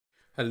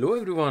Hello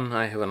everyone,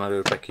 I have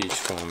another package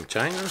from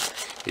China.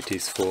 It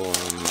is from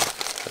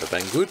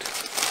Banggood.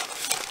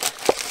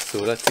 So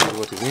let's see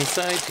what is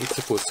inside. It's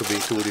supposed to be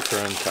two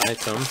different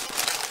items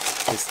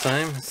this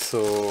time.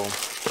 So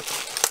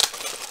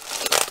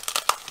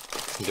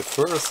the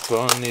first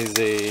one is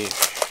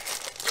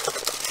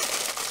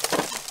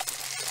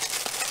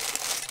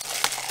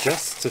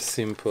just a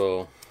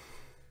simple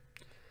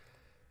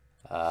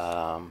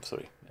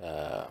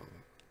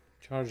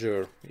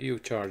charger, EU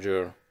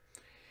charger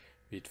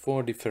with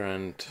 4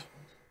 different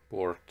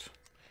ports,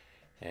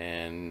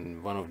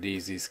 and one of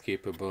these is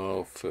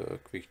capable of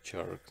quick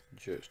charge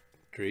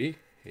 3,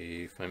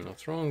 if I'm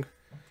not wrong.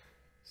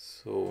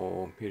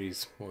 So here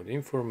is more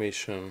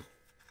information,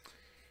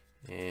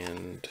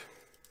 and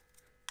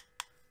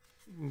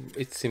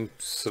it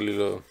seems a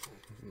little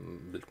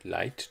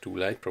light, too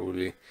light,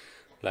 probably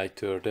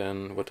lighter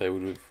than what I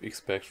would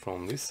expect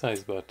from this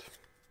size, but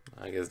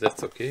I guess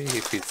that's okay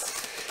if it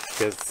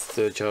gets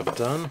the job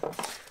done.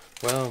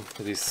 Well,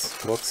 this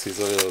box is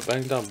a little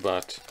banged up,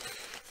 but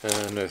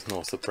there's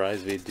no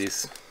surprise with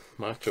this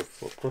much of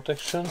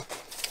protection.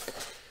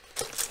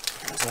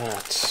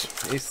 But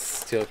it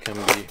still can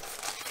be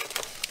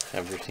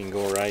everything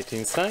alright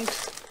inside.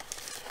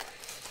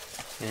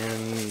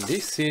 And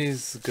this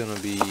is gonna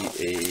be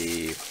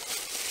a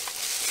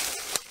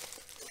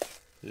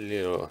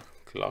little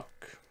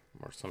clock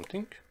or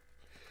something.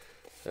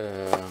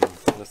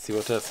 Let's see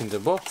what else in the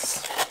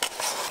box.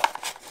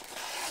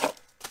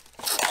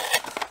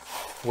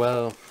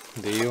 Well,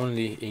 they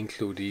only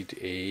included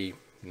a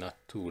not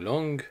too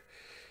long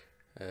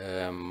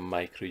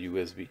micro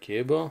USB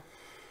cable.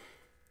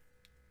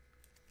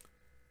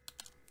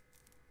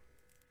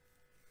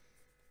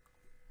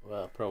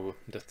 Well, probably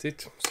that's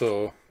it.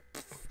 So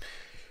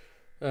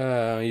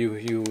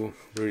you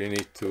really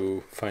need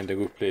to find a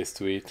good place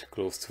to it,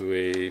 close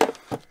to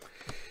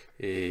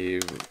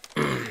a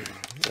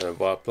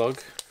wall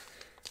plug.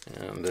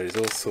 And there is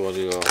also a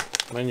little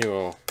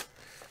manual.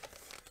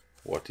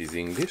 What is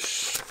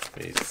English?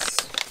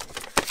 It's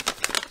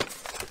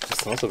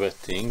not a bad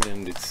thing,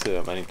 and it's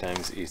many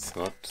times it's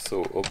not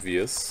so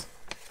obvious.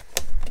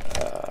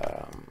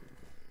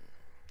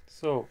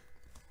 So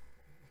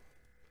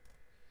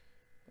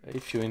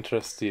if you're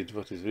interested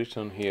what is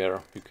written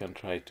here, you can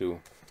try to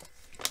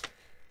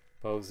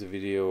pause the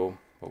video.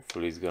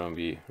 Hopefully it's gonna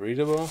be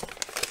readable,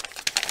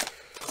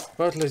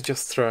 but let's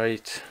just try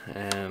it,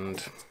 and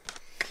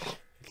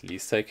at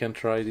least I can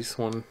try this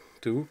one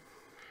too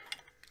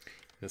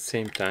at the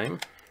same time.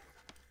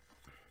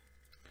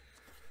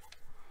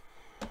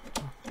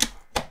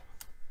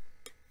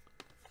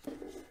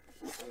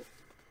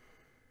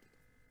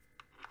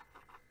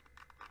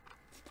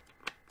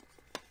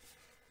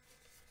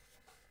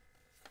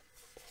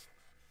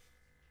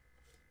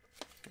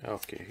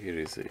 Okay, here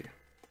is a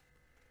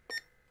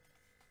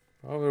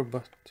power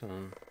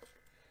button.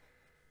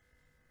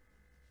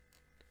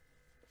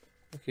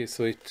 Okay,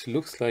 so it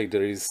looks like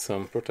there is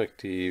some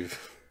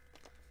protective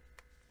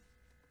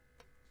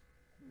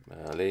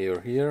layer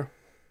here,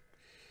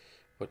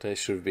 but I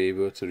should be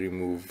able to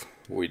remove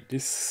with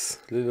this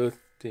little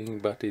thing,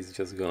 but it's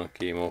just gonna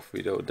came off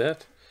without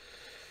that.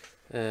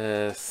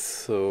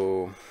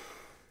 So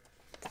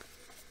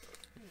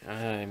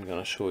I'm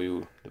gonna show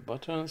you the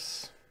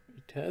buttons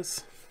it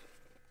has.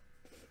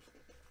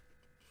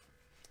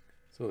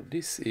 So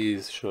this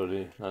is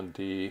surely not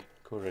the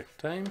correct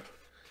time.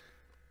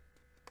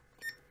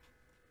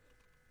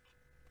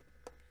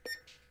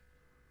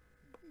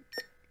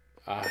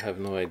 I have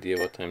no idea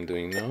what I'm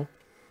doing now.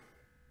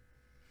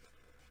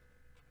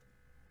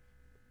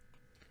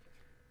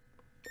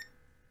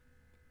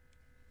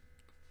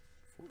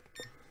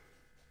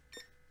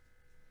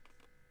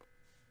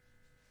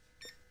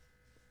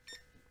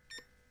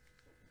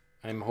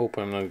 I hope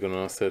I'm not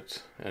gonna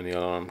set any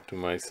alarm to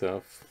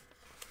myself,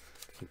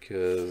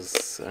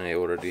 because I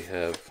already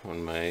have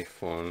on my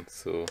phone,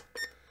 so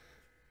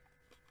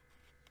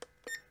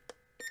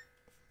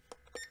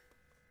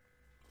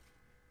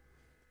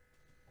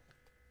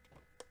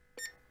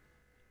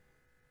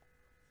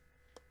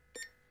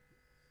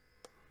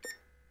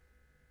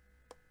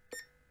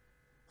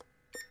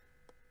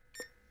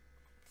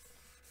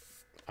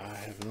I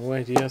have no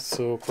idea.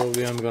 So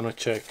probably I'm gonna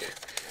check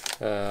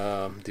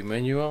the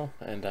manual,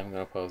 and I'm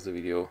gonna pause the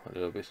video a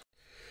little bit.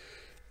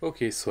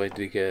 Okay, so I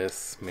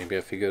guess maybe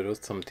I figured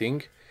out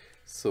something.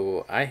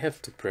 So I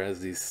have to press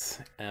this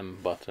M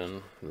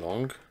button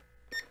long,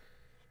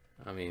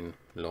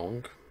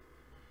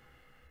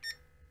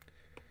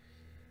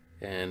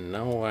 and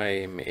now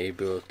I'm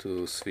able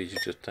to switch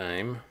the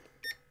time.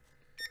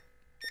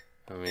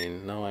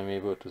 Now I'm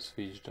able to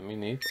switch the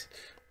minutes,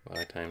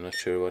 but I'm not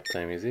sure what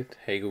time is it.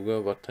 Hey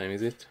Google, what time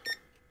is it?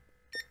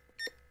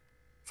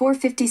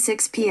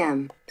 4:56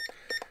 p.m.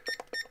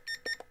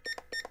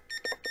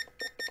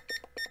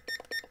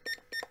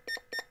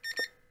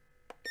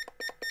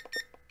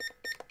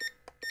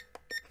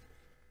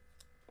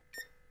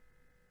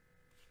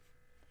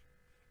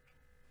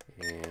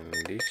 And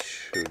this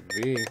should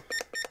be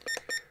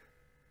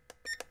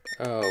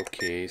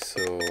okay.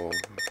 So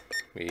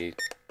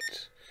it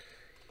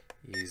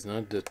is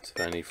not the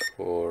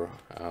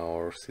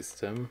 24-hour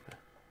system.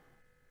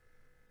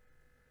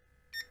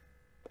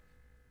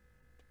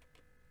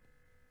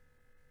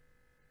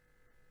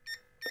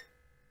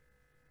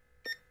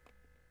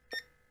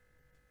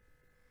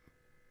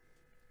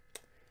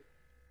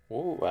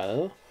 Oh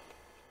well,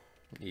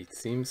 it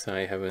seems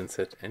I haven't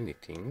set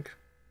anything.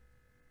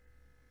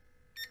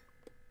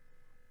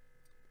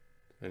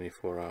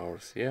 24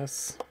 hours,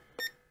 yes.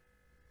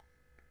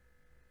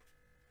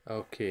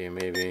 Okay,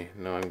 maybe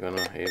now I'm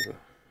gonna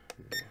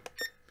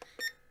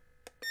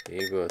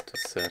able to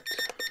set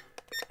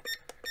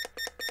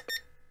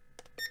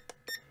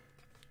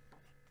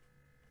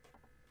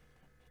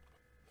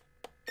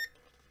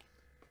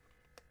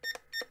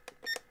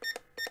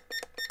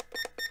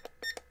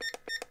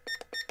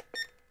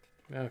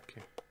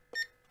okay.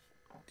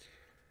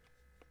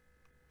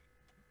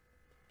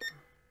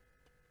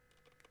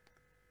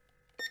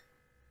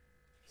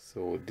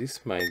 So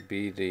this might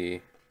be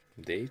the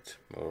date,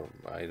 or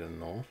I don't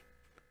know.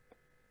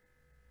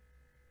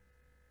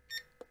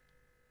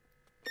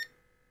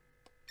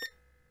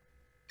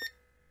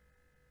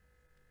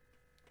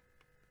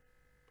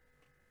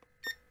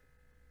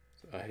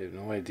 So I have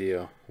no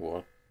idea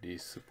what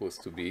this is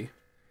supposed to be.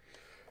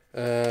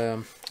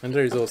 And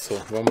there is also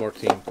one more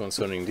thing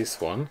concerning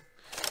this one,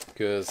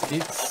 because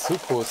it's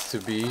supposed to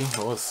be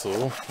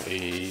also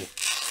a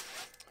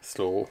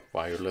slow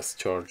wireless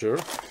charger.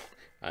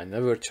 I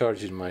never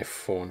charged my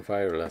phone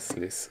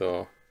wirelessly,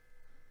 so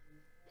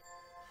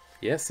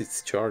yes,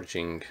 it's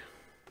charging,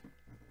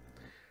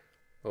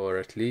 or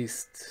at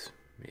least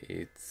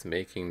it's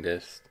making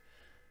this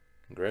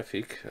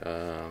graphic.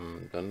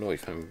 Don't know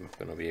if I'm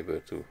gonna be able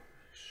to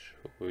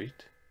show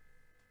it.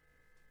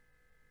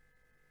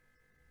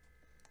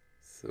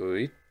 So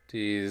it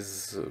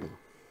is,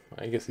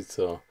 I guess it's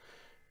a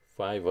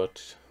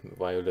 5-watt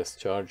wireless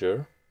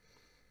charger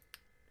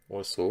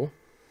also.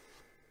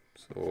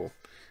 So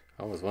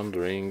I was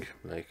wondering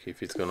like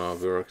if it's gonna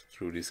work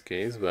through this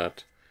case,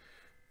 but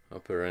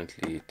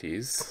apparently it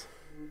is.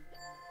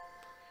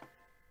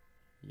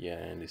 Yeah,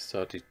 and it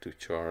started to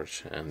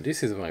charge, and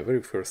this is my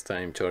very first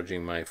time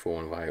charging my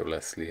phone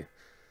wirelessly.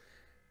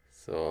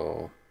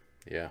 So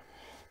yeah,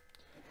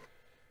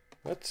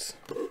 but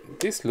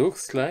this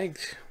looks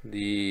like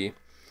the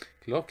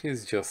clock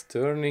is just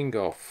turning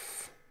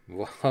off.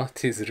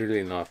 What is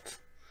really not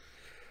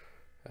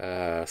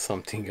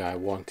something I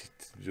wanted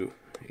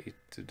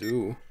to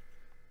do.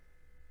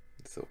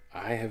 So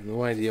I have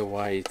no idea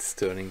why it's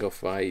turning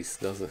off, why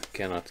it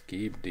cannot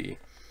keep the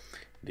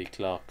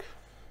clock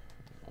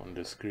on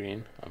the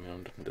screen, I mean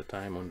on the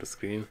time on the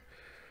screen.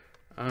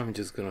 I'm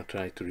just gonna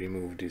try to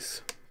remove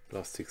this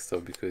plastic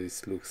stuff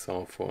because it looks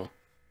awful,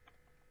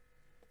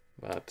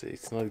 but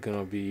it's not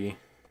gonna be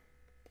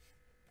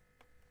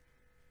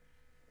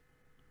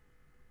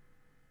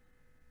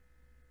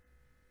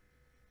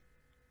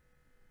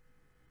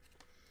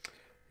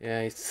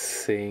yeah, it's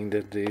saying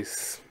that the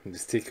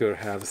sticker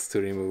helps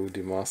to remove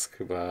the mask,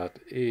 but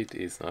it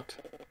is not.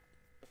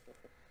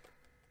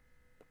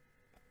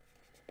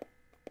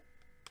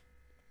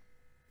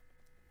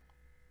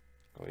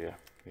 Oh yeah,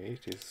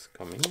 it is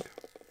coming.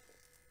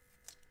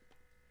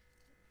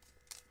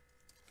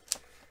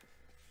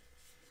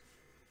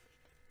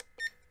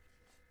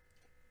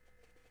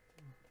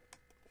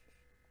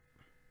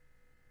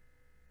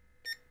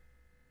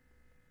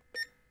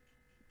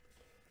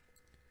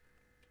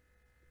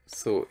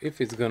 So if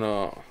it's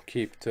gonna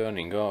keep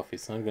turning off,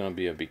 it's not gonna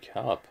be a big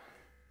help.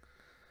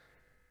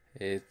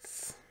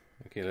 It's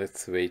okay,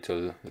 let's wait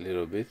a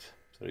little bit.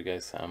 Sorry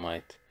guys, I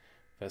might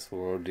fast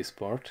forward this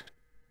part.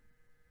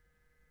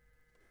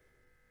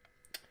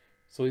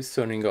 So it's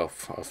turning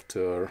off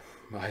after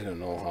I don't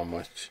know how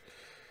much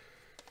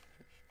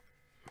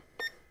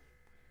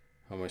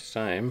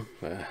time.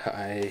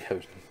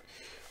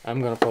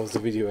 I'm gonna pause the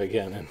video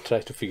again and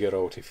try to figure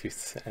out if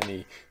it's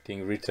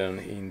anything written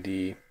in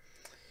the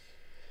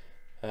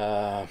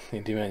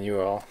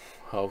manual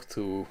how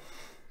to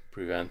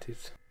prevent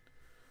it.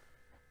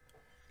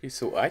 Okay,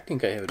 so I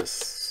think I have the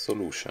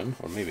solution,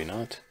 or maybe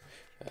not.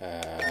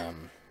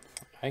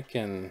 I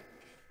can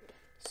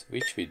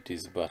switch with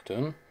this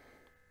button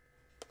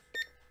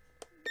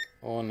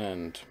on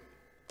and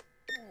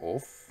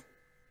off.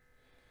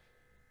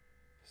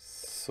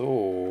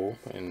 So,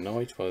 and now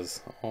it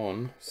was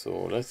on,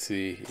 so let's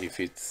see if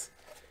it's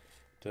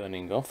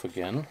turning off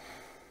again,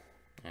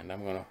 and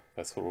I'm gonna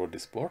fast forward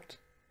this part.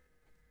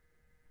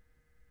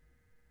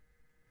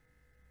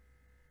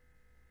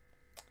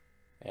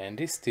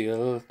 And it's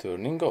still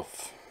turning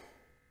off.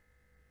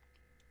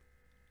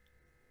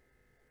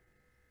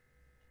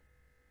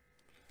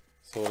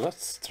 So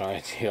let's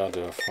try the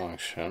other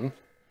function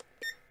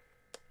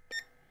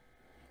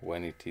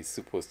when it is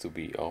supposed to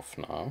be off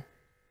now,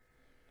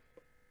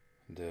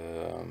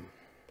 the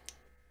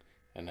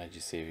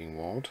energy saving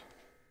mode.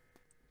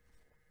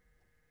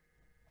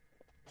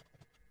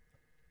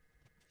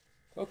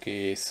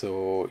 Okay,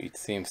 so it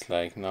seems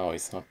like now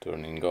it's not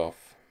turning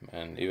off,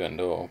 and even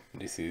though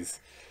this is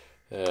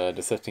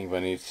the setting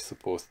when it's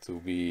supposed to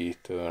be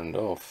turned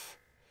off,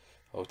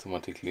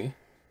 automatically,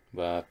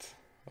 but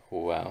oh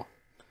well,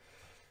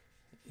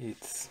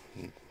 it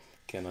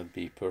cannot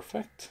be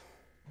perfect.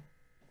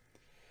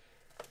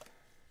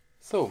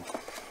 So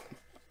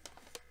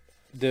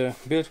the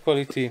build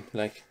quality,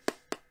 like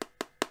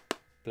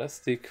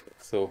plastic,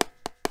 so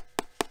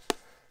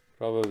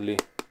probably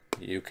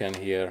you can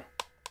hear,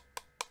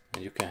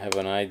 you can have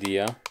an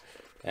idea.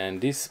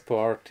 And this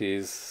part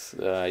is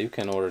you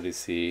can already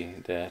see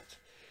that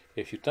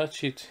if you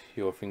touch it,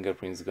 your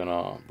fingerprint's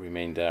gonna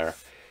remain there.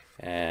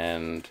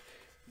 And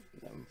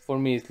for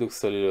me it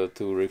looks a little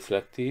too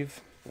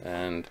reflective,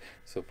 and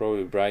so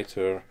probably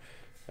brighter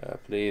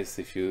place.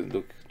 If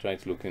you try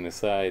to look in the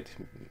side,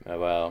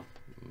 well,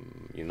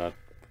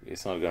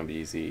 it's not gonna be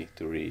easy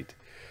to read.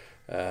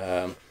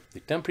 The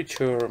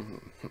temperature,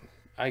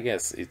 I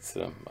guess it's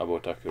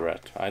about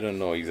accurate. I don't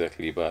know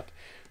exactly, but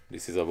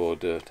this is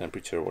about the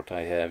temperature what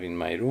I have in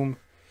my room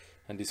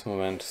at this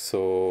moment.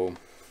 So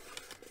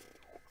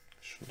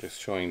just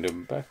showing the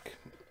back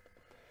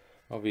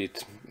of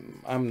it.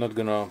 I'm not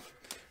gonna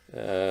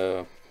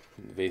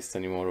waste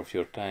any more of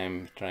your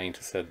time trying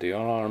to set the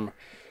alarm.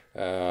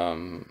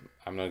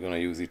 I'm not gonna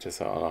use it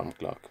as an alarm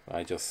clock.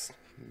 I just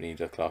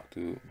need a clock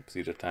to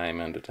see the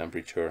time and the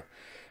temperature,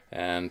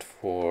 and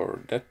for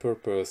that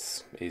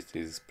purpose it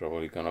is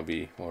probably gonna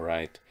be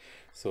alright.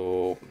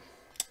 So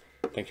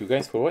thank you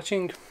guys for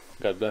watching.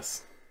 God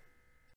bless.